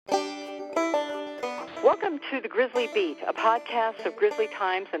Welcome to the Grizzly Beat, a podcast of Grizzly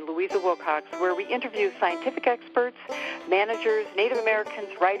Times and Louisa Wilcox, where we interview scientific experts, managers, Native Americans,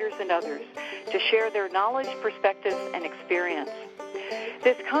 writers, and others to share their knowledge, perspectives, and experience.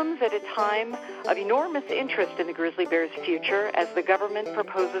 This comes at a time of enormous interest in the grizzly bear's future as the government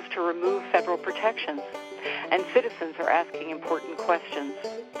proposes to remove federal protections, and citizens are asking important questions.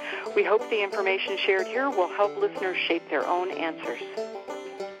 We hope the information shared here will help listeners shape their own answers.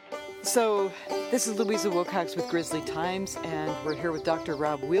 So, this is Louisa Wilcox with Grizzly Times, and we're here with Dr.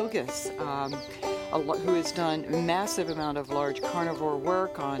 Rob Wielgus, who has done a massive amount of large carnivore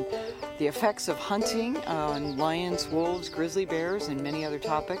work on the effects of hunting on lions, wolves, grizzly bears, and many other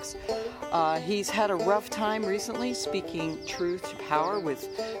topics. He's had a rough time recently speaking truth to power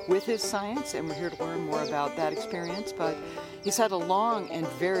with his science, and we're here to learn more about that experience. But he's had a long and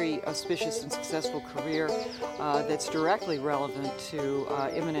very auspicious and successful career that's directly relevant to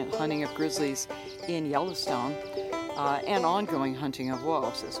imminent hunting of grizzlies in Yellowstone and ongoing hunting of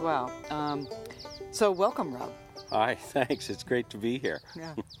wolves as well. So welcome, Rob. Hi, thanks. It's great to be here.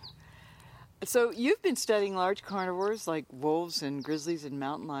 Yeah. So you've been studying large carnivores like wolves and grizzlies and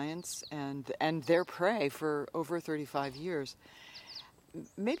mountain lions and their prey for over 35 years.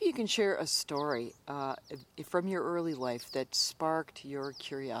 Maybe you can share a story from your early life that sparked your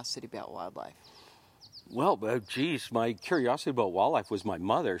curiosity about wildlife. Well, my curiosity about wildlife was my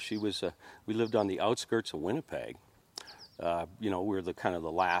mother. We lived on the outskirts of Winnipeg. We were the kind of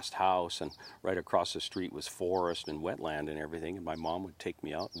the last house, and right across the street was forest and wetland and everything. And my mom would take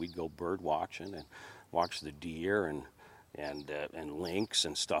me out, and we'd go bird watching and watch the deer and lynx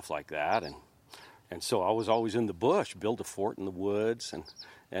and stuff like that. And so I was always in the bush, built a fort in the woods,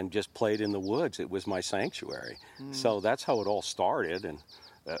 and just played in the woods. It was my sanctuary. So that's how it all started. And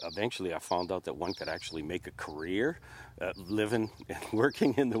eventually I found out that one could actually make a career living and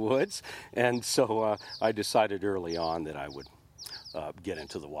working in the woods. And so I decided early on that I would get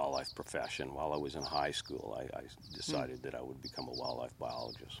into the wildlife profession. While I was in high school, I decided that I would become a wildlife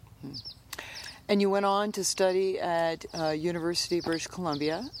biologist. And you went on to study at University of British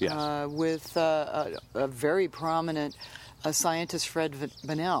Columbia. Yes. With a very prominent scientist, Fred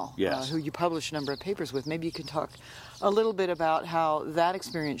Bunnell, yes. Who you published a number of papers with. Maybe you could talk a little bit about how that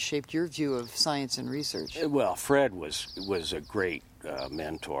experience shaped your view of science and research. Well, Fred was a great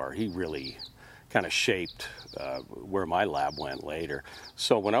mentor. He really kind of shaped where my lab went later.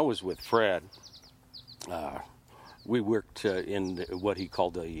 So when I was with Fred, we worked in what he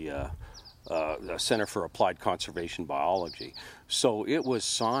called the Center for Applied Conservation Biology. So it was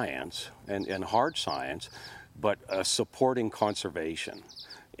science and hard science, but supporting conservation.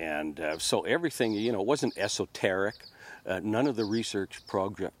 And so everything, it wasn't esoteric. None of the research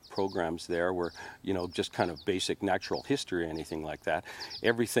programs there were, just kind of basic natural history or anything like that.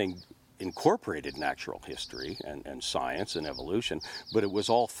 Everything incorporated natural history and science and evolution, but it was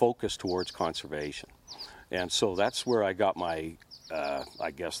all focused towards conservation. And so that's where I got my,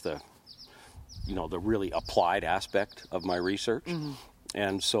 the really applied aspect of my research. Mm-hmm.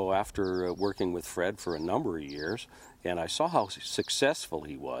 And so after working with Fred for a number of years, and I saw how successful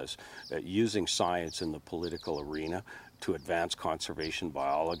he was at using science in the political arena to advance conservation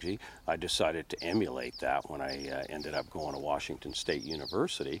biology, I decided to emulate that when I ended up going to Washington State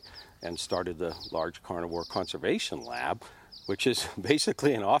University and started the Large Carnivore Conservation Lab, which is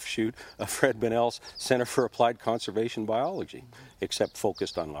basically an offshoot of Fred Bunnell's Center for Applied Conservation Biology, except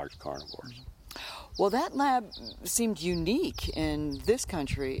focused on large carnivores. Well, that lab seemed unique in this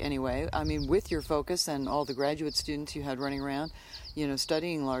country anyway. I mean, with your focus and all the graduate students you had running around,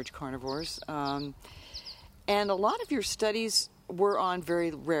 studying large carnivores. And a lot of your studies were on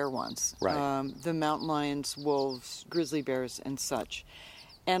very rare ones. Right. The mountain lions, wolves, grizzly bears, and such.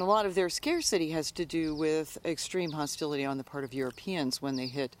 And a lot of their scarcity has to do with extreme hostility on the part of Europeans when they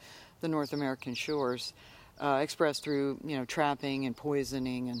hit the North American shores, expressed through, trapping and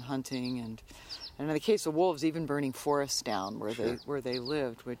poisoning and hunting and in the case of wolves, even burning forests down where they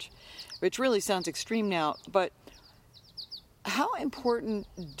lived, which really sounds extreme now. But how important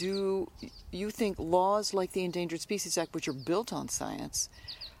do you think laws like the Endangered Species Act, which are built on science,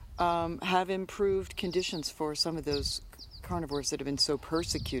 have improved conditions for some of those carnivores that have been so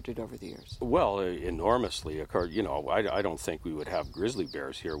persecuted over the years? Well, enormously. I don't think we would have grizzly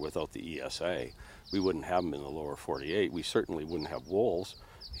bears here without the ESA. We wouldn't have them in the lower 48. We certainly wouldn't have wolves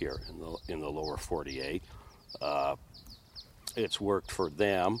here in the lower 48. It's worked for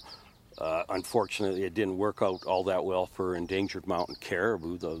them. Unfortunately, it didn't work out all that well for endangered mountain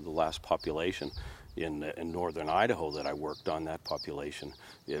caribou, the last population in northern Idaho that I worked on. That population,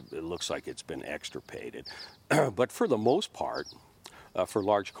 it looks like it's been extirpated. But for the most part, for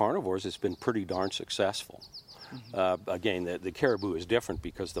large carnivores, it's been pretty darn successful. Again, the caribou is different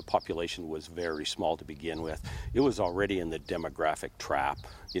because the population was very small to begin with. It was already in the demographic trap,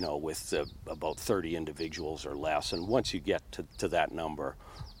 with about 30 individuals or less. And once you get to that number,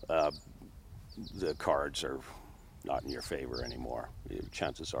 the cards are not in your favor anymore.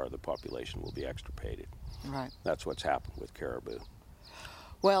 Chances are the population will be extirpated. Right. That's what's happened with caribou.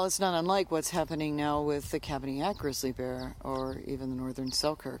 Well, it's not unlike what's happening now with the Cabanillas grizzly bear, or even the northern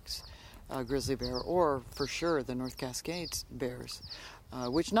Selkirk's grizzly bear, or for sure the North Cascades bears,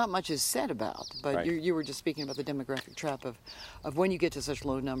 which not much is said about. But Right. you were just speaking about the demographic trap of when you get to such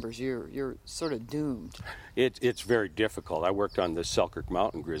low numbers, you're sort of doomed. It's very difficult. I worked on the Selkirk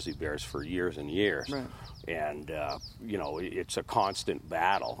Mountain grizzly bears for years and years. Right. And, it's a constant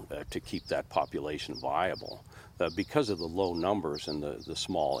battle to keep that population viable because of the low numbers and the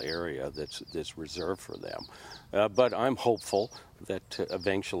small area that's reserved for them. But I'm hopeful that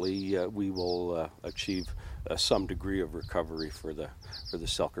eventually we will achieve some degree of recovery for the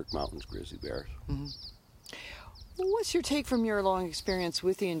Selkirk Mountains grizzly bears. Mm-hmm. What's your take from your long experience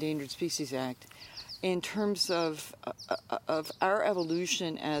with the Endangered Species Act in terms of our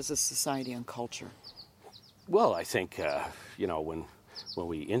evolution as a society and culture? Well, I think, when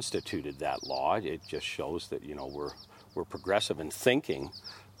we instituted that law, it just shows that, we're progressive in thinking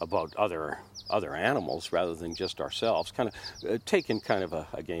about other animals rather than just ourselves. Kind of taking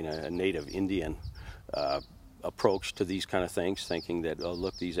a native Indian approach to these kind of things, thinking that,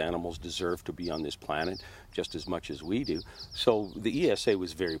 look, these animals deserve to be on this planet just as much as we do. So the ESA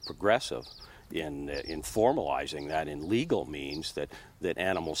was very progressive in formalizing that in legal means that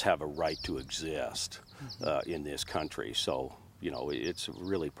animals have a right to exist in this country. So, it's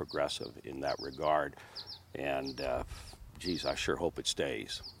really progressive in that regard. And, I sure hope it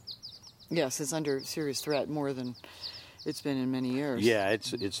stays. Yes, it's under serious threat more than it's been in many years. Yeah,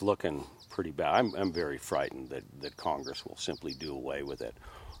 it's looking pretty bad. I'm very frightened that Congress will simply do away with it.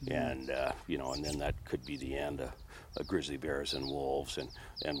 And, and then that could be the end of grizzly bears and wolves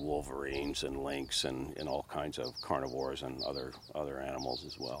and wolverines and lynx and all kinds of carnivores and other animals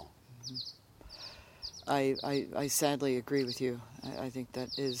as well. I sadly agree with you. I think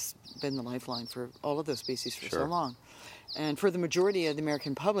that has been the lifeline for all of those species for so long. And for the majority of the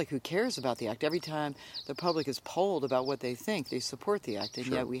American public who cares about the Act, every time the public is polled about what they think, they support the Act. And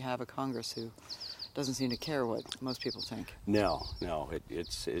yet we have a Congress who doesn't seem to care what most people think. No,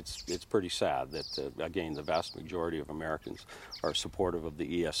 it's pretty sad that, again, the vast majority of Americans are supportive of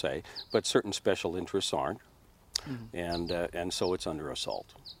the ESA, but certain special interests aren't, and so it's under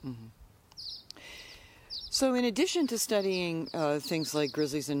assault. Mm-hmm. So in addition to studying things like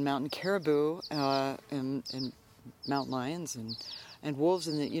grizzlies and mountain caribou and mountain lions and wolves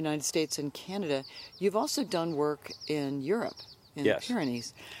in the United States and Canada, you've also done work in Europe, in the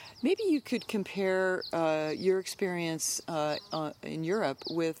Pyrenees. Maybe you could compare your experience in Europe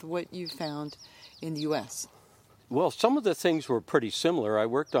with what you found in the U.S. Well, some of the things were pretty similar. I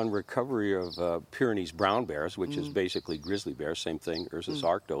worked on recovery of Pyrenees brown bears, which is basically grizzly bears, same thing, Ursus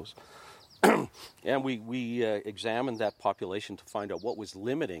arctos. And we examined that population to find out what was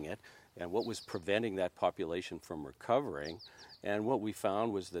limiting it and what was preventing that population from recovering. And what we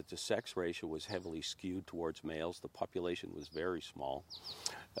found was that the sex ratio was heavily skewed towards males. The population was very small.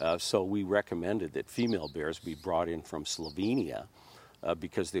 So we recommended that female bears be brought in from Slovenia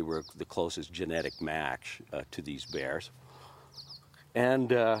because they were the closest genetic match to these bears.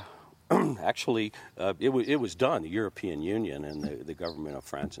 And actually, it was done. The European Union and the government of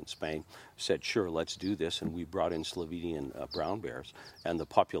France and Spain said, sure, let's do this. And we brought in Slovenian brown bears. And the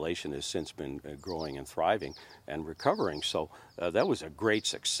population has since been growing and thriving and recovering. So that was a great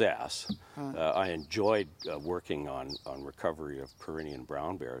success. I enjoyed working on recovery of Pyrenean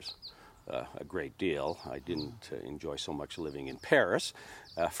brown bears a great deal. I didn't enjoy so much living in Paris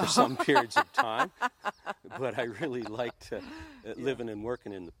for some periods of time, but I really liked living and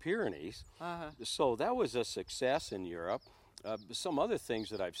working in the Pyrenees. So that was a success in Europe. Some other things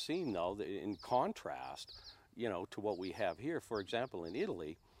that I've seen, though, in contrast, to what we have here. For example, in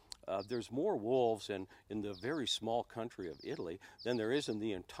Italy, there's more wolves in the very small country of Italy than there is in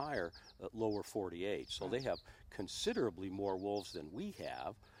the entire lower 48. So they have considerably more wolves than we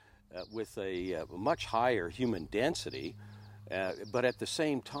have. With a much higher human density, but at the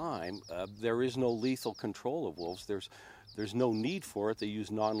same time, there is no lethal control of wolves. There's no need for it. They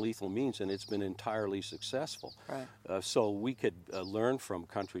use non-lethal means, and it's been entirely successful. Right. So we could learn from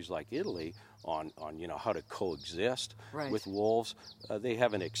countries like Italy on how to coexist with wolves. They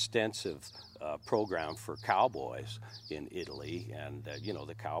have an extensive program for cowboys in Italy, and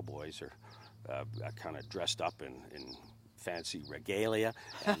the cowboys are kind of dressed up in fancy regalia,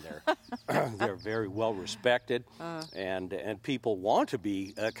 and they're very well respected, and people want to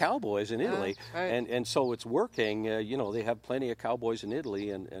be cowboys in Italy, right. and so it's working. They have plenty of cowboys in Italy,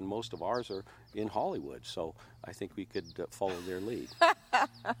 and most of ours are in Hollywood. So I think we could follow their lead.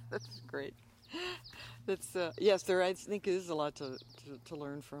 That's great. That's yes, there I think is a lot to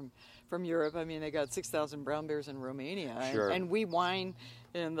learn from Europe. I mean, they got 6,000 brown bears in Romania, Sure. and we whine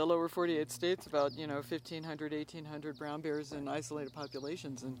in the lower 48 states about 1,500, 1,800 brown bears in isolated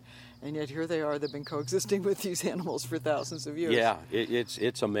populations, and yet here they are. They've been coexisting with these animals for thousands of years. Yeah,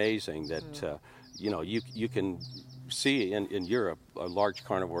 it's amazing that you can see in Europe large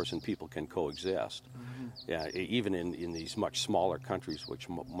carnivores and people can coexist. Yeah, even in these much smaller countries with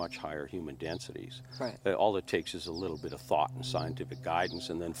much higher human densities. Right. All it takes is a little bit of thought and scientific guidance,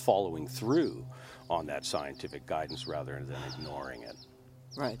 and then following through on that scientific guidance rather than ignoring it.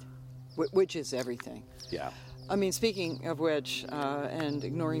 Right, which is everything. Yeah. I mean, speaking of which, and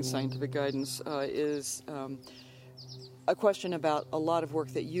ignoring scientific guidance is a question about a lot of work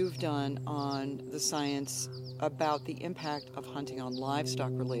that you've done on the science about the impact of hunting on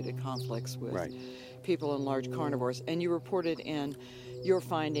livestock-related conflicts with Right. people and large carnivores. And you reported in your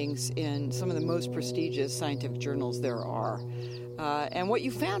findings in some of the most prestigious scientific journals there are. And what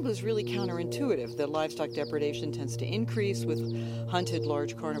you found was really counterintuitive, that livestock depredation tends to increase with hunted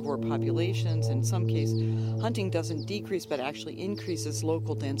large carnivore populations. In some cases, hunting doesn't decrease, but actually increases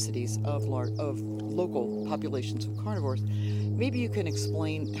local densities of local populations of carnivores. Maybe you can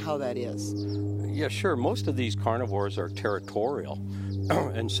explain how that is. Yeah, sure. Most of these carnivores are territorial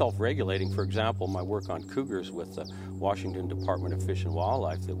and self-regulating. For example, my work on cougars with the Washington Department of Fish and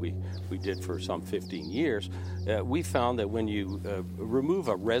Wildlife that we did for some 15 years, we found that when you remove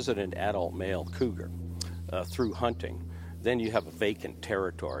a resident adult male cougar through hunting, then you have a vacant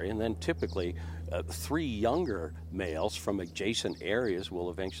territory, and then typically 3 younger males from adjacent areas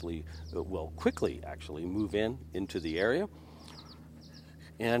will quickly actually move into the area.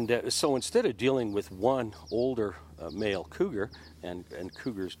 And so instead of dealing with one older male cougar, and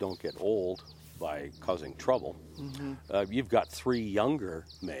cougars don't get old by causing trouble, you've got 3 younger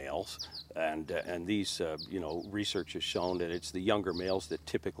males, and these research has shown that it's the younger males that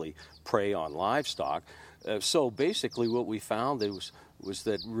typically prey on livestock. So basically, what we found was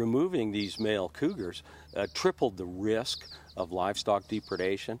that removing these male cougars tripled the risk of livestock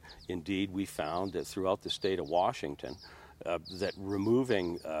depredation. Indeed, we found that throughout the state of Washington, that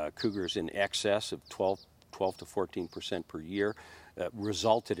removing cougars in excess of 12 to 14% per year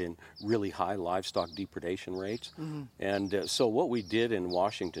resulted in really high livestock depredation rates. And so what we did in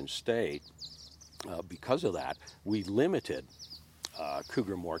Washington State, because of that, we limited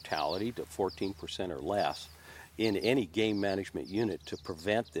cougar mortality to 14% or less in any game management unit to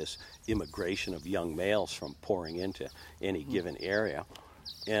prevent this immigration of young males from pouring into any given area.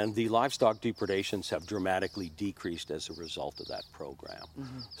 And the livestock depredations have dramatically decreased as a result of that program.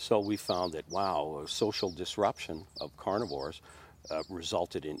 So we found that, social disruption of carnivores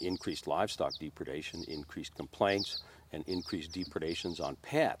resulted in increased livestock depredation, increased complaints, and increased depredations on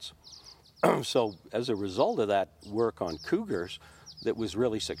pets. So as a result of that work on cougars that was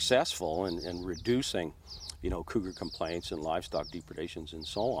really successful in reducing, cougar complaints and livestock depredations and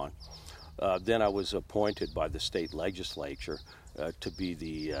so on, then I was appointed by the state legislature to be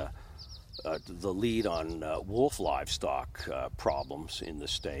the lead on wolf livestock problems in the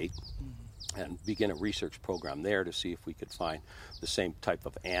state, and begin a research program there to see if we could find the same type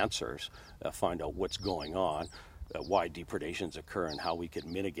of answers, find out what's going on, why depredations occur, and how we could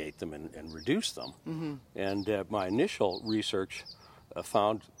mitigate them and reduce them. And my initial research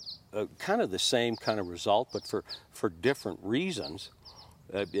found kind of the same kind of result, but for different reasons.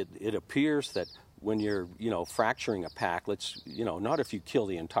 It appears that when you're, fracturing a pack, not if you kill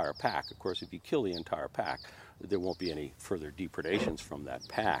the entire pack. Of course, if you kill the entire pack, there won't be any further depredations from that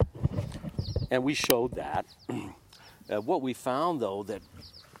pack. And we showed that. What we found, though, that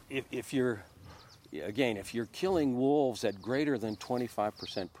if you're killing wolves at greater than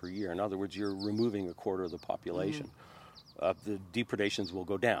 25% per year, in other words, you're removing a quarter of the population, the depredations will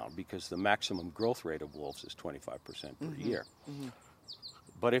go down because the maximum growth rate of wolves is 25% per year.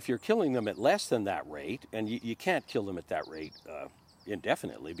 But if you're killing them at less than that rate, and you can't kill them at that rate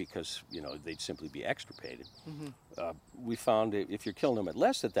indefinitely because, they'd simply be extirpated, we found if you're killing them at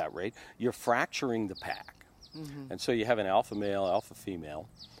less at that rate, you're fracturing the pack. And so you have an alpha male, alpha female,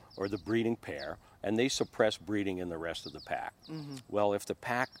 or the breeding pair, and they suppress breeding in the rest of the pack. Well, if the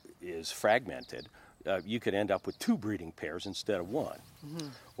pack is fragmented, you could end up with 2 breeding pairs instead of 1,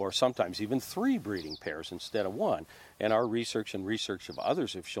 or sometimes even 3 breeding pairs instead of 1. And our research and research of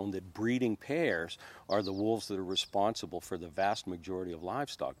others have shown that breeding pairs are the wolves that are responsible for the vast majority of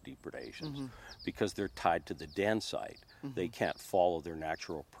livestock depredations because they're tied to the den site. They can't follow their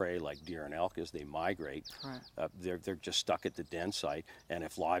natural prey like deer and elk as they migrate. Right. They're just stuck at the den site, and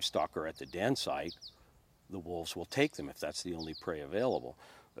if livestock are at the den site, the wolves will take them if that's the only prey available.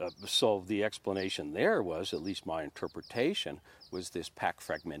 So the explanation there was, at least my interpretation, was this pack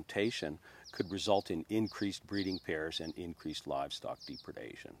fragmentation could result in increased breeding pairs and increased livestock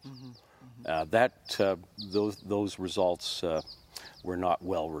depredation. Those results were not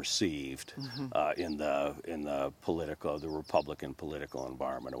well received in the Republican political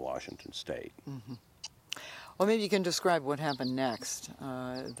environment of Washington State. Well, maybe you can describe what happened next,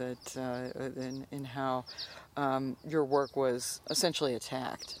 in how your work was essentially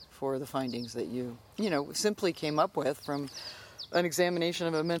attacked for the findings that you simply came up with from an examination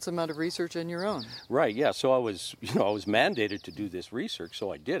of an immense amount of research on your own. Right. Yeah. So I was mandated to do this research,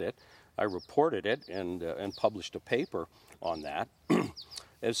 so I did it. I reported it and published a paper on that.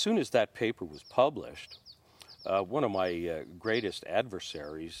 As soon as that paper was published, one of my greatest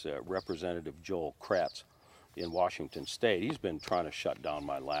adversaries, Representative Joel Kretz, in Washington State, he's been trying to shut down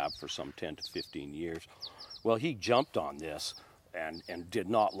my lab for some 10 to 15 years. Well, he jumped on this and did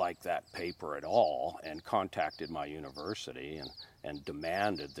not like that paper at all and contacted my university and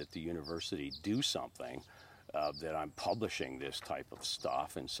demanded that the university do something, that I'm publishing this type of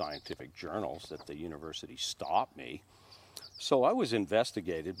stuff in scientific journals, that the university stop me. So I was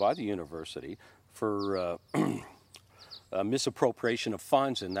investigated by the university for misappropriation of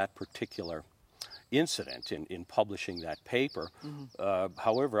funds in that particular incident in publishing that paper.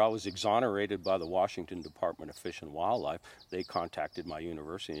 However, I was exonerated by the Washington Department of Fish and Wildlife. They contacted my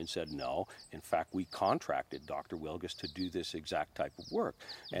university and said, no, in fact, we contracted Dr. Wielgus to do this exact type of work,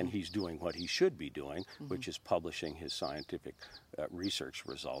 and he's doing what he should be doing, which is publishing his scientific research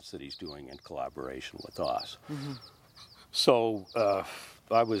results that he's doing in collaboration with us. So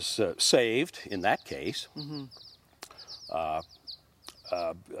I was saved in that case.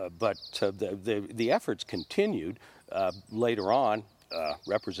 But the efforts continued. Later on,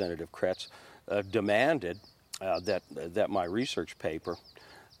 Representative Kretz demanded that my research paper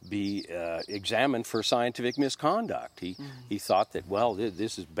be examined for scientific misconduct. He thought that, well,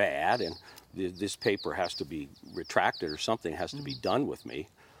 this is bad, and this paper has to be retracted, or something has to be done with me.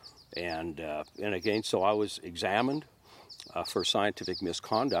 And again, so I was examined for scientific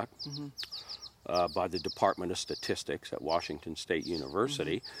misconduct. By the Department of Statistics at Washington State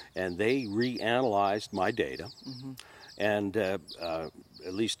University, and they reanalyzed my data, and at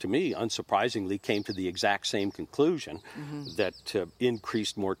least to me, unsurprisingly, came to the exact same conclusion that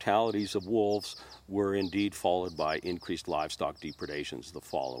increased mortalities of wolves were indeed followed by increased livestock depredations the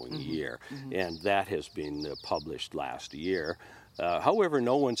following year, and that has been published last year. However,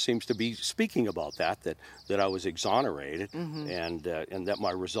 no one seems to be speaking about that I was exonerated and that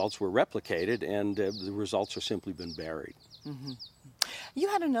my results were replicated, and the results have simply been buried. You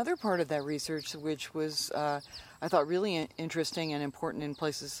had another part of that research which was, I thought, really interesting and important in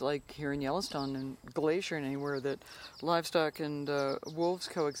places like here in Yellowstone and Glacier and anywhere that livestock and wolves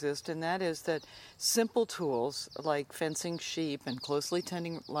coexist, and that is that simple tools like fencing sheep and closely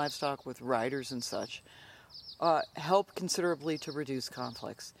tending livestock with riders and such help considerably to reduce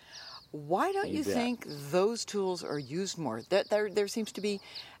conflicts. Why don't you think those tools are used more? There seems to be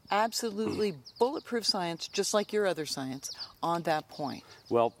absolutely bulletproof science, just like your other science, on that point.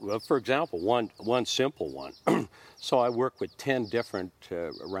 Well, for example, one simple one. So I work with 10 different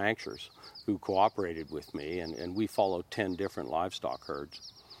ranchers who cooperated with me, and we followed 10 different livestock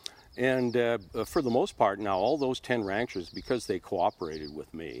herds. And for the most part, now all those 10 ranchers, because they cooperated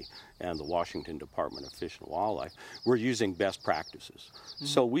with me and the Washington Department of Fish and Wildlife, were using best practices.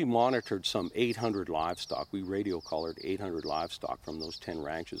 So we monitored some 800 livestock. We radio collared 800 livestock from those 10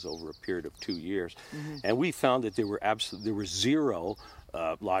 ranches over a period of 2 years. And we found that there were zero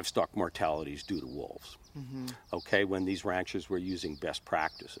livestock mortalities due to wolves. Okay, when these ranchers were using best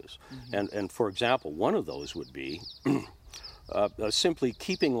practices. And for example, one of those would be simply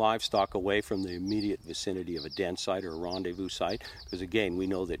keeping livestock away from the immediate vicinity of a den site or a rendezvous site, because again, we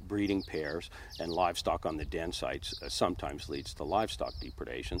know that breeding pairs and livestock on the den sites sometimes leads to livestock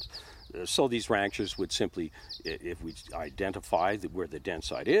depredations. So these ranchers would simply, if we identify where the den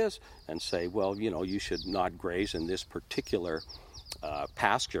site is and say, well, you should not graze in this particular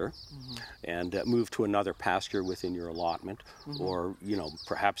pasture, and move to another pasture within your allotment, or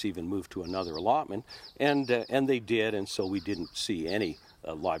perhaps even move to another allotment, and they did, and so we didn't see any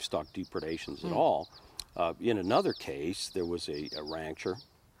livestock depredations at all. In another case, there was a rancher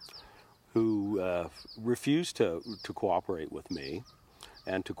who refused to cooperate with me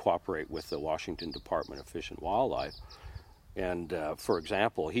and to cooperate with the Washington Department of Fish and Wildlife. And for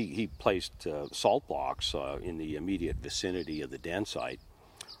example, he placed salt blocks in the immediate vicinity of the den site.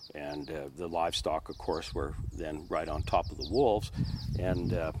 And the livestock, of course, were then right on top of the wolves.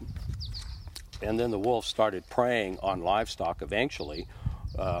 And then the wolves started preying on livestock. Eventually,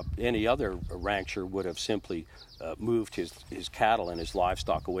 any other rancher would have simply moved his cattle and his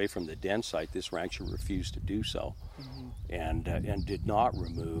livestock away from the den site. This rancher refused to do so, and did not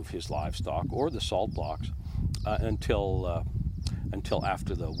remove his livestock or the salt blocks until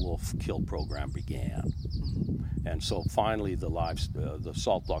after the wolf kill program began. And so finally, the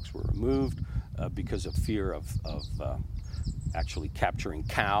salt blocks were removed because of fear of actually capturing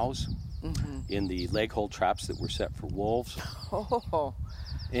cows in the leg hold traps that were set for wolves.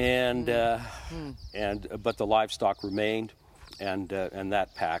 And but the livestock remained, and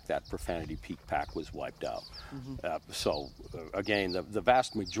that pack, that Profanity Peak pack, was wiped out. So again, the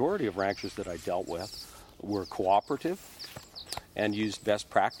vast majority of ranchers that I dealt with were cooperative and used best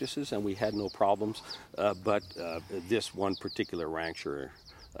practices, and we had no problems. But this one particular rancher,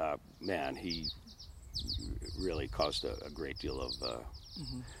 man, he really caused a great deal of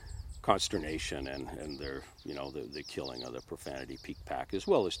consternation and the killing of the Profanity Peak pack, as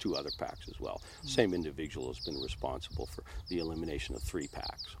well as 2 other packs as well. Same individual has been responsible for the elimination of 3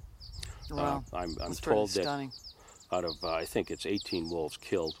 packs. Wow. I'm That's told that stunning. out of I think it's 18 wolves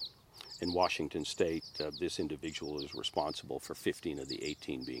killed in Washington State, this individual is responsible for 15 of the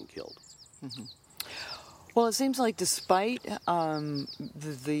 18 being killed. Well, it seems like despite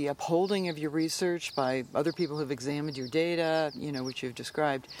the upholding of your research by other people who have examined your data, which you've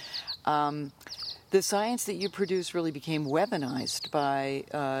described, the science that you produce really became weaponized by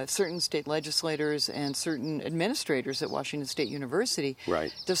certain state legislators and certain administrators at Washington State University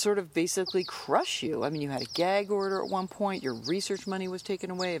to sort of basically crush you. I mean, you had a gag order at one point. Your research money was taken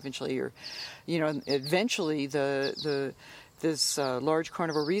away. Eventually, this large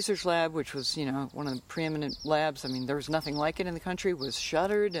carnivore research lab, which was, one of the preeminent labs, I mean, there was nothing like it in the country, was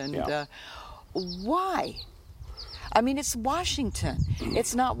shuttered. And why? I mean, it's Washington.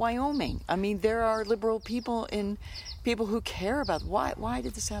 It's not Wyoming. I mean, there are liberal people who care about why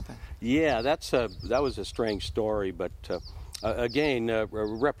did this happen? Yeah, that was a strange story. But again,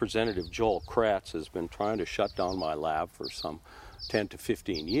 Representative Joel Kretz has been trying to shut down my lab for some 10 to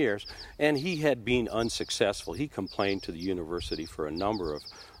 15 years, and he had been unsuccessful. He complained to the university for a number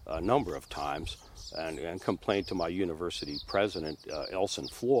of times, and complained to my university president, Elson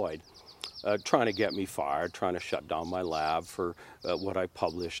Floyd, trying to get me fired, trying to shut down my lab for what I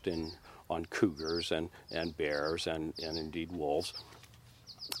published on cougars and bears and indeed wolves.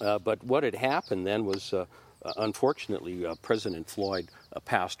 But what had happened then was, unfortunately, President Floyd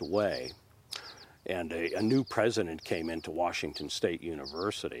passed away. And a new president came into Washington State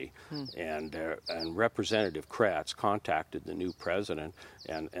University, and Representative Kretz contacted the new president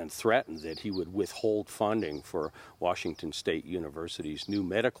and threatened that he would withhold funding for Washington State University's new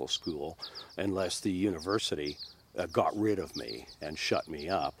medical school unless the university got rid of me and shut me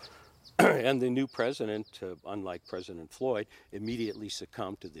up. And the new president, unlike President Floyd, immediately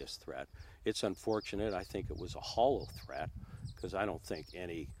succumbed to this threat. It's unfortunate. I think it was a hollow threat, because I don't think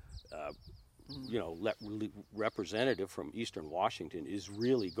any representative from Eastern Washington is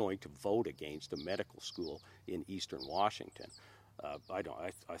really going to vote against a medical school in Eastern Washington. I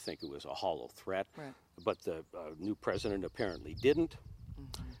think it was a hollow threat, but the new president apparently didn't.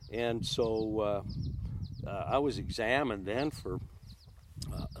 And so I was examined then for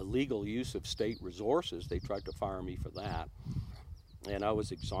illegal use of state resources. They tried to fire me for that, and I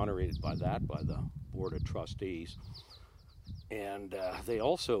was exonerated by that by the Board of Trustees. And they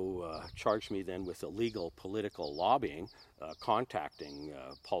also charged me then with illegal political lobbying, contacting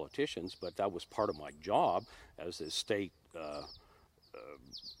politicians, but that was part of my job as a state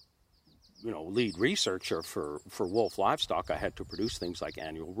lead researcher for wolf livestock. I had to produce things like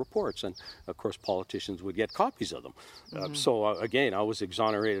annual reports, and of course politicians would get copies of them. So again, I was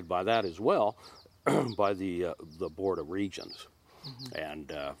exonerated by that as well by the Board of Regents.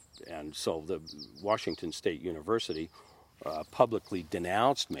 And so the Washington State University publicly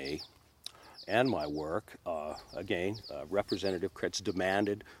denounced me and my work. Again, Representative Kretz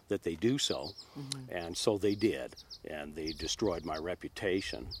demanded that they do so, and so they did, and they destroyed my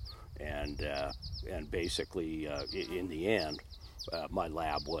reputation, and basically, in the end, my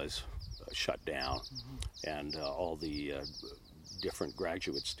lab was shut down, and all the different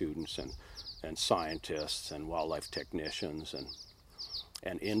graduate students and scientists and wildlife technicians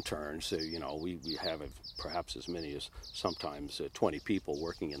and interns. We have perhaps as many as sometimes 20 people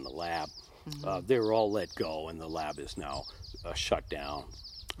working in the lab. They were all let go, and the lab is now shut down.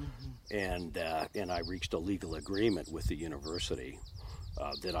 And I reached a legal agreement with the university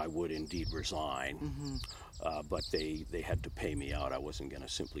that I would indeed resign, but they had to pay me out. I wasn't going to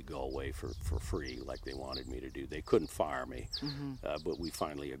simply go away for free like they wanted me to do. They couldn't fire me, but we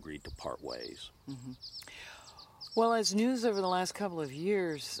finally agreed to part ways. Well, as news over the last couple of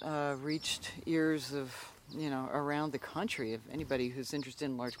years reached ears of, around the country, of anybody who's interested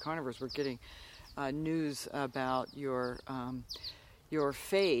in large carnivores, we're getting news about your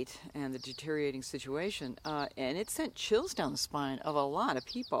fate and the deteriorating situation, and it sent chills down the spine of a lot of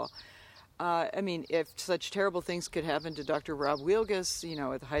people. If such terrible things could happen to Dr. Rob Wielgus,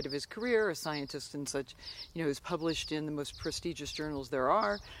 at the height of his career, a scientist and such, who's published in the most prestigious journals there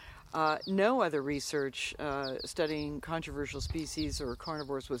are, no other research studying controversial species or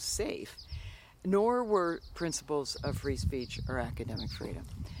carnivores was safe, nor were principles of free speech or academic freedom.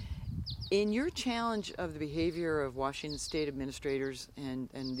 In your challenge of the behavior of Washington state administrators and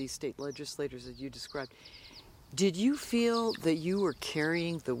these state legislators that you described, did you feel that you were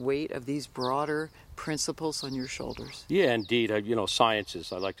carrying the weight of these broader principles on your shoulders? Yeah, indeed. I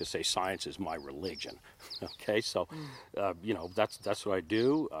like to say science is my religion. Okay, so, that's what I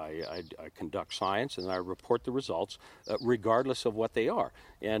do. I conduct science and I report the results regardless of what they are.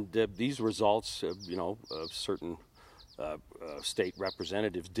 And these results, certain state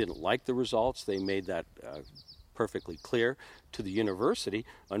representatives didn't like the results. They made that perfectly clear to the university.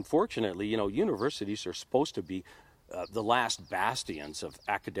 Unfortunately, universities are supposed to be the last bastions of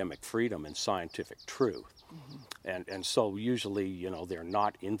academic freedom and scientific truth. And so usually, they're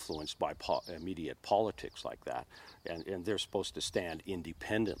not influenced by immediate politics like that. And they're supposed to stand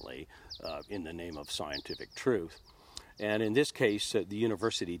independently in the name of scientific truth. And in this case, the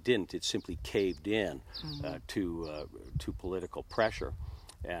university didn't. It simply caved in to political pressure.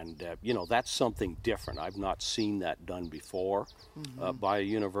 And, that's something different. I've not seen that done before by a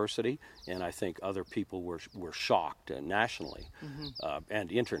university. And I think other people were shocked nationally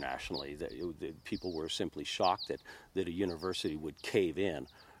and internationally. That people were simply shocked that a university would cave in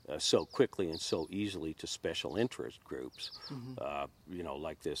so quickly and so easily to special interest groups,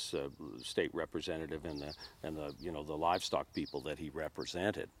 like this state representative and the livestock people that he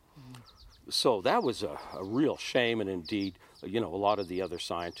represented. So that was a real shame, and indeed, a lot of the other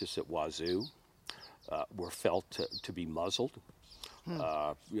scientists at Wazoo were felt to be muzzled.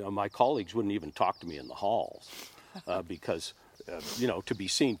 My colleagues wouldn't even talk to me in the halls because, to be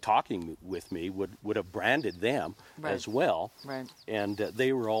seen talking with me would have branded them as well. Right. And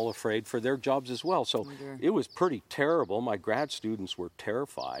they were all afraid for their jobs as well. So it was pretty terrible. My grad students were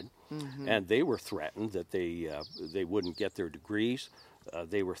terrified, and they were threatened that they wouldn't get their degrees.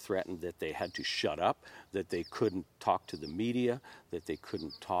 They were threatened that they had to shut up, that they couldn't talk to the media, that they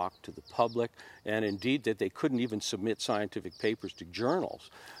couldn't talk to the public, and indeed that they couldn't even submit scientific papers to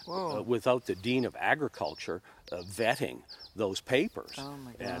journals without the Dean of Agriculture vetting those papers. Oh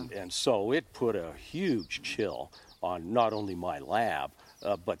my God. And so it put a huge chill on not only my lab,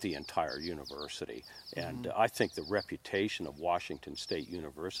 but the entire university. And I think the reputation of Washington State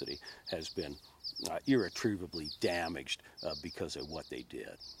University has been irretrievably damaged because of what they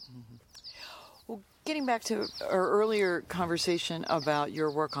did. Well, getting back to our earlier conversation about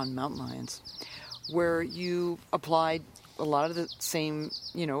your work on mountain lions, where you applied a lot of the same,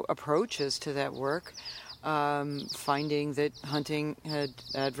 approaches to that work, finding that hunting had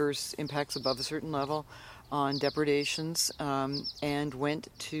adverse impacts above a certain level on depredations, and went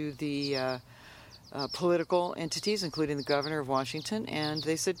to the political entities, including the governor of Washington, and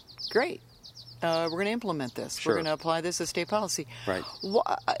they said, great. We're going to implement this. Sure. We're going to apply this as state policy. Right.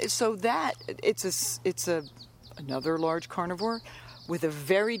 So that it's another large carnivore with a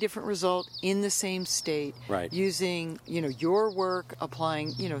very different result in the same state. Right. Using your work,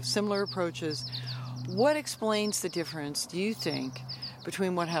 applying similar approaches. What explains the difference, do you think,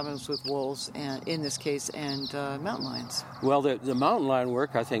 between what happens with wolves, and in this case, and mountain lions? Well, the mountain lion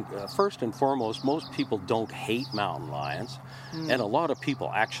work, I think, first and foremost, most people don't hate mountain lions, and a lot of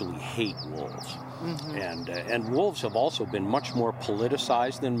people actually hate wolves. And wolves have also been much more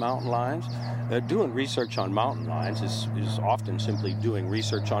politicized than mountain lions. Doing research on mountain lions is often simply doing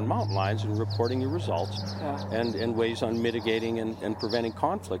research on mountain lions and reporting your results and ways on mitigating and preventing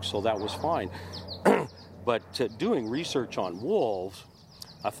conflicts, so that was fine. But doing research on wolves,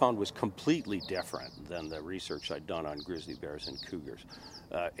 I found, was completely different than the research I'd done on grizzly bears and cougars.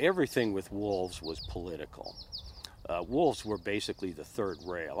 Everything with wolves was political. Wolves were basically the third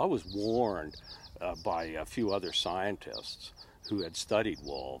rail. I was warned by a few other scientists who had studied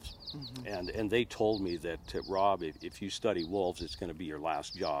wolves, and they told me that, Rob, if you study wolves, it's going to be your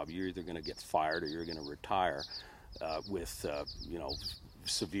last job. You're either going to get fired or you're going to retire with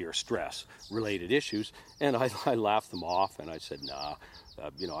severe stress-related issues. And I laughed them off, and I said, nah,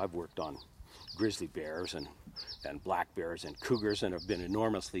 I've worked on grizzly bears and black bears and cougars and have been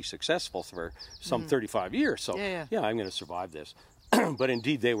enormously successful for some 35 years. So, yeah, I'm going to survive this. But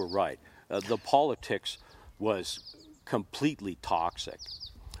indeed, they were right. The politics was completely toxic.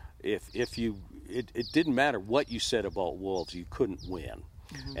 It didn't matter what you said about wolves, you couldn't win.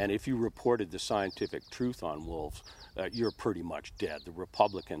 And if you reported the scientific truth on wolves, you're pretty much dead. The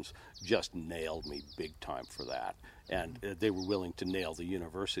Republicans just nailed me big time for that. And they were willing to nail the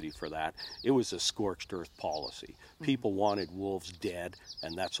university for that. It was a scorched earth policy. People wanted wolves dead,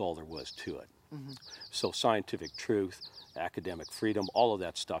 and that's all there was to it. So scientific truth, academic freedom, all of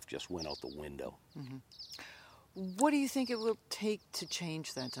that stuff just went out the window. What do you think it will take to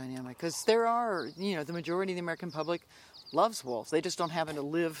change that dynamic? Because there are, the majority of the American public loves wolves. They just don't happen to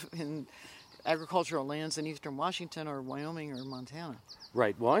live in agricultural lands in eastern Washington or Wyoming or Montana.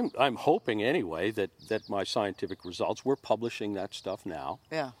 Right. Well, I'm hoping anyway that my scientific results, we're publishing that stuff now.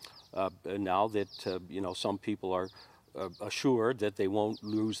 Yeah. Now that, some people are assured that they won't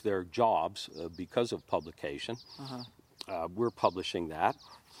lose their jobs because of publication. We're publishing that.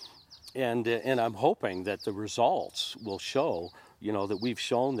 And I'm hoping that the results will show, that we've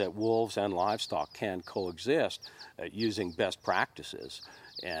shown that wolves and livestock can coexist using best practices,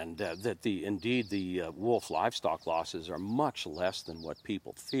 and that the wolf livestock losses are much less than what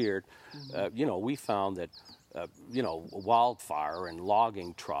people feared. We found that, wildfire and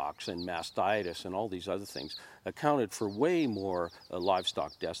logging trucks and mastitis and all these other things accounted for way more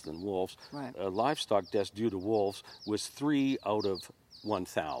livestock deaths than wolves. Right. Livestock deaths due to wolves was 3 out of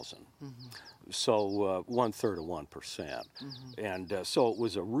 1,000. So 1/3 of 1%. And so it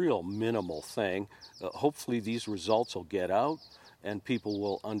was a real minimal thing. Hopefully these results will get out and people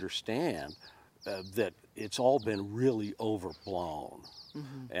will understand that it's all been really overblown.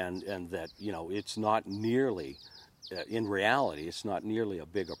 And that, it's not nearly, in reality, it's not nearly a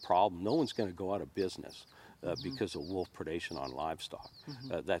big a problem. No one's going to go out of business because of wolf predation on livestock.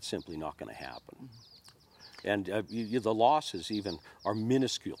 That's simply not going to happen. And the losses even are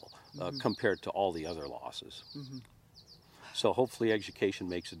minuscule compared to all the other losses. So hopefully education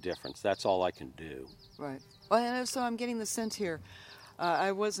makes a difference. That's all I can do. Right. Well, and so I'm getting the sense here.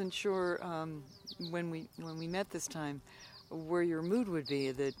 I wasn't sure when we met this time where your mood would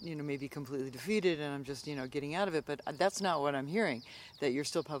be, that maybe completely defeated and I'm just getting out of it. But that's not what I'm hearing. That you're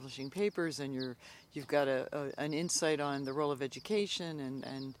still publishing papers and you've got an insight on the role of education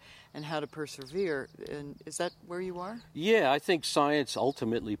and how to persevere. And is that where you are? Yeah, I think science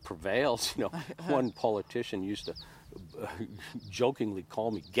ultimately prevails. One politician used to jokingly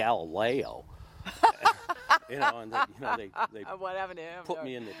call me Galileo. And they what happened to him? put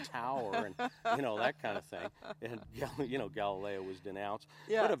me in the tower and that kind of thing. And Galileo was denounced.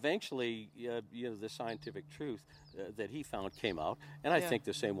 Yeah. But eventually, the scientific truth that he found came out, and I think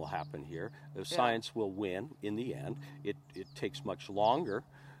the same will happen here. Science will win in the end. It takes much longer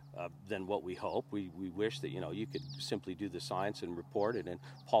than what we hope. We wish that you could simply do the science and report it, and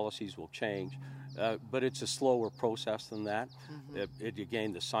policies will change. But it's a slower process than that.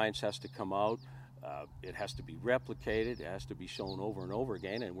 Again, the science has to come out. It has to be replicated. It has to be shown over and over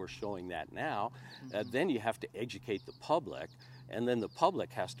again, and we're showing that now. Then you have to educate the public, and then the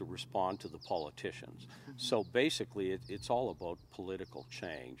public has to respond to the politicians. So basically, it's all about political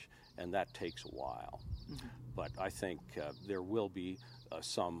change, and that takes a while. But I think there will be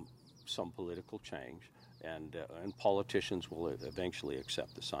some political change, and politicians will eventually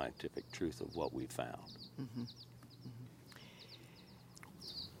accept the scientific truth of what we found.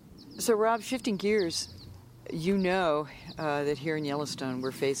 So, Rob, shifting gears, that here in Yellowstone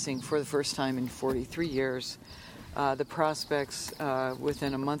we're facing, for the first time in 43 years, the prospects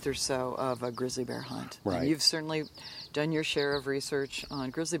within a month or so of a grizzly bear hunt. Right. And you've certainly done your share of research on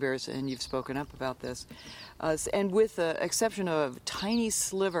grizzly bears, and you've spoken up about this. And with the exception of a tiny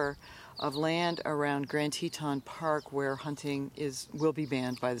sliver of land around Grand Teton Park where hunting will be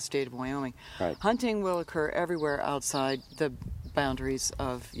banned by the state of Wyoming, right, hunting will occur everywhere outside the boundaries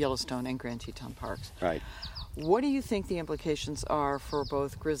of Yellowstone and Grand Teton Parks. Right. What do you think the implications are for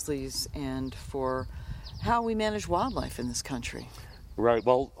both grizzlies and for how we manage wildlife in this country? Right.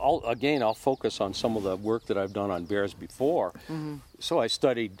 Well, I'll focus on some of the work that I've done on bears before. So I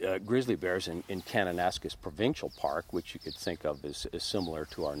studied grizzly bears in Kananaskis Provincial Park, which you could think of as similar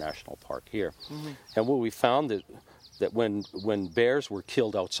to our national park here. And what we found that when bears were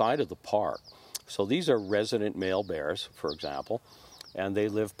killed outside of the park, So these are resident male bears, for example, and they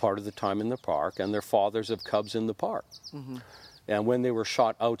live part of the time in the park, and they're fathers of cubs in the park. Mm-hmm. And when they were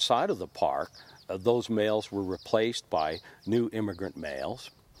shot outside of the park, those males were replaced by new immigrant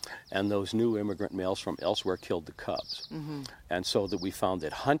males, and those new immigrant males from elsewhere killed the cubs. Mm-hmm. And so that we found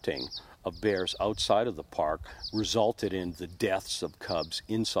that hunting of bears outside of the park resulted in the deaths of cubs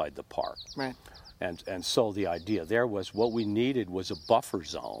inside the park. Right. And so the idea there was what we needed was a buffer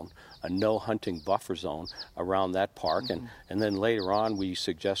zone, a no-hunting buffer zone around that park. Mm-hmm. And then later on we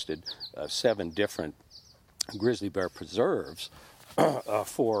suggested 7 different grizzly bear preserves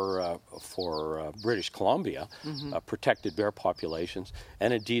for British Columbia, mm-hmm. Protected bear populations.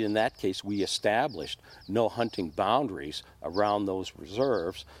 And indeed, in that case, we established no hunting boundaries around those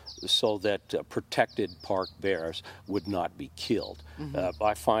reserves so that protected park bears would not be killed. Mm-hmm.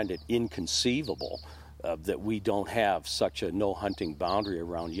 I find it inconceivable that we don't have such a no hunting boundary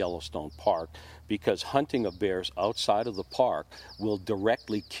around Yellowstone Park, because hunting of bears outside of the park will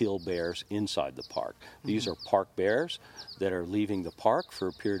directly kill bears inside the park. Mm-hmm. These are park bears that are leaving the park for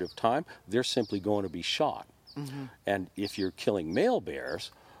a period of time. They're simply going to be shot. Mm-hmm. And if you're killing male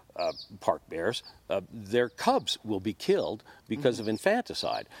bears, park bears, their cubs will be killed because mm-hmm. of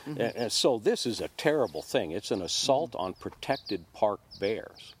infanticide. Mm-hmm. And so this is a terrible thing. It's an assault mm-hmm. on protected park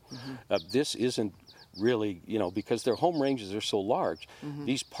bears. Mm-hmm. This isn't really, because their home ranges are so large, mm-hmm.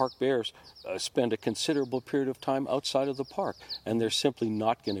 these park bears spend a considerable period of time outside of the park, and they're simply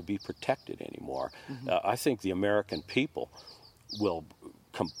not going to be protected anymore. Mm-hmm. I think the American people will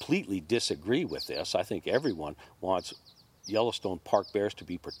completely disagree with this. I think everyone wants Yellowstone Park bears to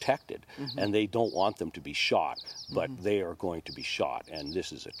be protected, mm-hmm. and they don't want them to be shot, but mm-hmm. they are going to be shot, and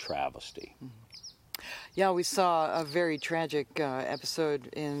this is a travesty. Mm-hmm. Yeah, we saw a very tragic episode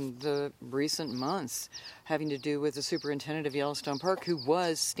in the recent months having to do with the superintendent of Yellowstone Park, who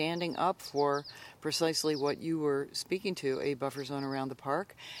was standing up for precisely what you were speaking to, a buffer zone around the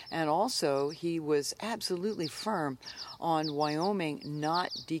park. And also, he was absolutely firm on Wyoming not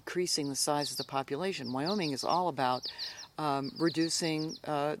decreasing the size of the population. Wyoming is all about reducing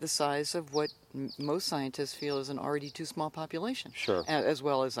the size of what most scientists feel is an already too small population, sure, as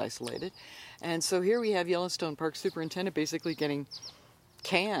well as isolated. And so here we have Yellowstone Park superintendent basically getting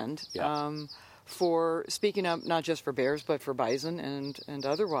canned for speaking up not just for bears but for bison and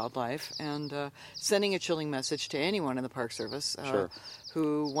other wildlife, and sending a chilling message to anyone in the Park Service sure.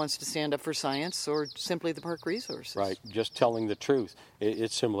 who wants to stand up for science or simply the park resources. Right, just telling the truth.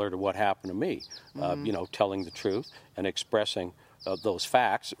 It's similar to what happened to me. Mm-hmm. Telling the truth and expressing those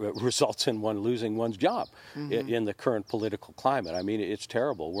facts results in one losing one's job mm-hmm. in the current political climate. I mean, it's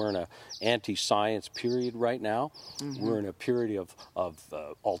terrible. We're in an anti-science period right now. Mm-hmm. We're in a period of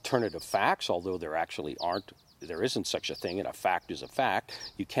alternative facts, although there actually aren't. There isn't such a thing, and a fact is a fact.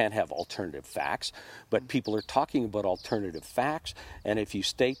 You can't have alternative facts, but people are talking about alternative facts, and if you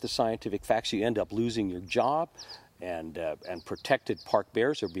state the scientific facts, you end up losing your job, and protected park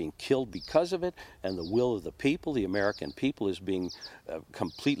bears are being killed because of it, and the will of the people, the American people, is being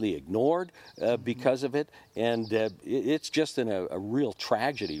completely ignored because of it, and it's just in a real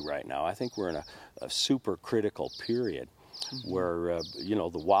tragedy right now. I think we're in a super critical period. Mm-hmm. where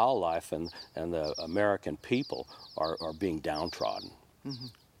the wildlife and the American people are being downtrodden.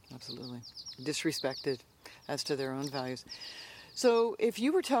 Mm-hmm. Absolutely. Disrespected as to their own values. So if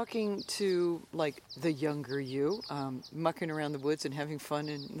you were talking to, like, the younger you, mucking around the woods and having fun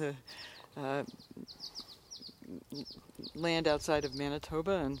in the land outside of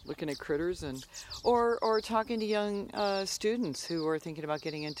Manitoba and looking at critters, or talking to young students who are thinking about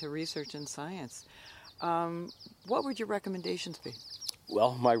getting into research and science, what would your recommendations be?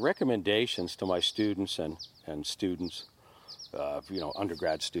 Well, my recommendations to my students and students,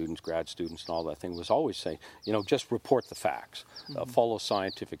 undergrad students, grad students, and all that thing was always saying, just report the facts, mm-hmm. follow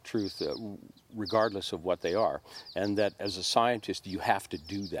scientific truth, regardless of what they are, and that as a scientist you have to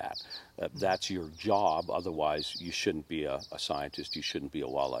do that. That's your job. Otherwise, you shouldn't be a scientist. You shouldn't be a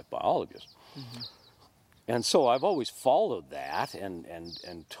wildlife biologist. Mm-hmm. And so I've always followed that and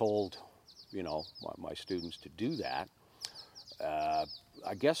told my students to do that.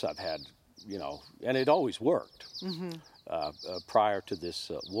 I guess I've had, and it always worked. Mm-hmm. Prior to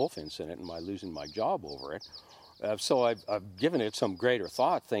this wolf incident and my losing my job over it. So I've given it some greater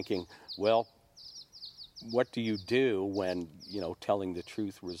thought, thinking, well, what do you do when, telling the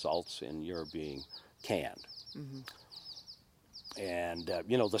truth results in your being canned? Mm-hmm. And,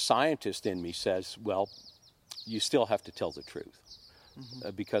 the scientist in me says, well, you still have to tell the truth. Mm-hmm.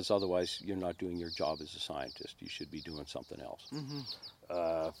 Because otherwise you're not doing your job as a scientist. You should be doing something else.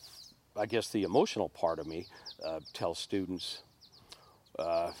 Mm-hmm. I guess the emotional part of me tells students,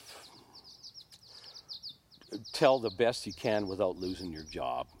 tell the best you can without losing your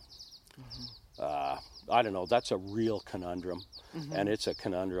job. I don't know, that's a real conundrum, and it's a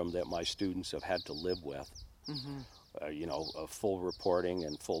conundrum that my students have had to live with. Full reporting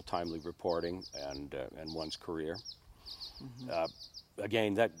and full timely reporting and one's career.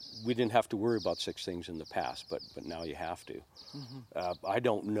 Again, that we didn't have to worry about such things in the past, but now you have to. I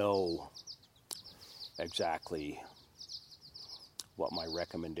don't know exactly what my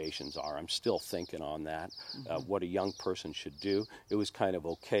recommendations are. I'm still thinking on that, what a young person should do. It was kind of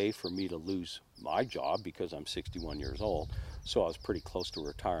okay for me to lose my job because I'm 61 years old, so I was pretty close to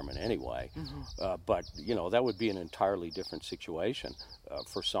retirement anyway. But, that would be an entirely different situation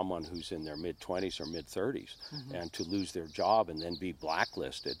for someone who's in their mid-20s or mid-30s, and to lose their job and then be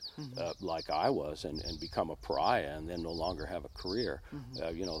blacklisted like I was and become a pariah and then no longer have a career.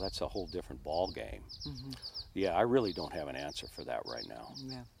 That's a whole different ball game. Yeah, I really don't have an answer for that right now.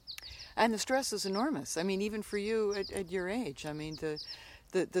 Yeah. And the stress is enormous. I mean, even for you at your age, I mean,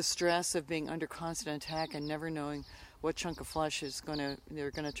 the stress of being under constant attack and never knowing what chunk of flesh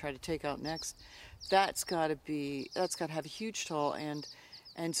they're gonna try to take out next, that's got to have a huge toll,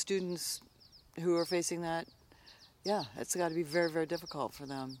 and students who are facing that, it's got to be very, very difficult for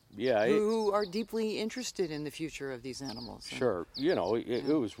them. Yeah, who are deeply interested in the future of these animals. Sure,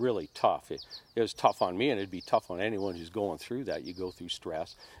 it was really tough. It was tough on me, and it'd be tough on anyone who's going through that. You go through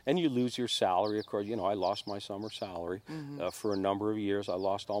stress, and you lose your salary. Of course, I lost my summer salary for a number of years. I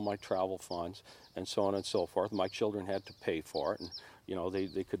lost all my travel funds, and so on and so forth. My children had to pay for it, and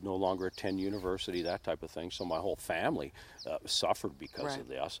they could no longer attend university, that type of thing. So my whole family suffered because of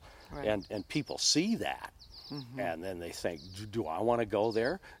this, and people see that. And then they think, do I want to go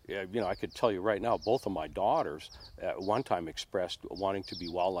there? I could tell you right now, both of my daughters at one time expressed wanting to be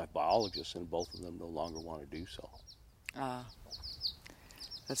wildlife biologists, and both of them no longer want to do so.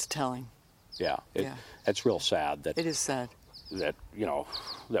 That's telling. Yeah, it's real sad. It is sad. That,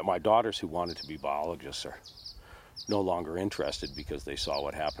 that my daughters who wanted to be biologists are no longer interested because they saw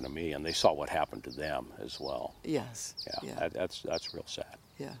what happened to me, and they saw what happened to them as well. Yes. Yeah. That's real sad.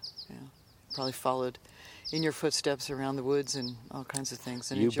 Yeah. Probably followed in your footsteps around the woods and all kinds of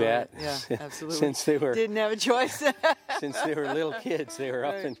things. And you bet. It. Yeah, absolutely. Since they were didn't have a choice. Since they were little kids, they were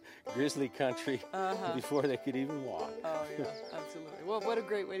up in grizzly country before they could even walk. Oh yeah, absolutely. Well, what a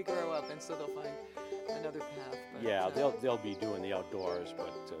great way to grow up, and so they'll find another path. But, they'll be doing the outdoors,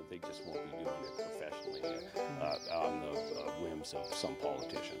 but they just won't be doing it professionally on the whims of some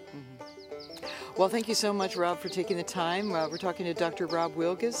politician. Well, thank you so much, Rob, for taking the time. We're talking to Dr. Rob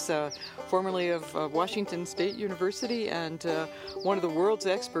Wielgus, formerly of Washington State University and one of the world's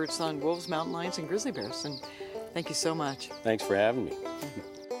experts on wolves, mountain lions, and grizzly bears. And thank you so much. Thanks for having me.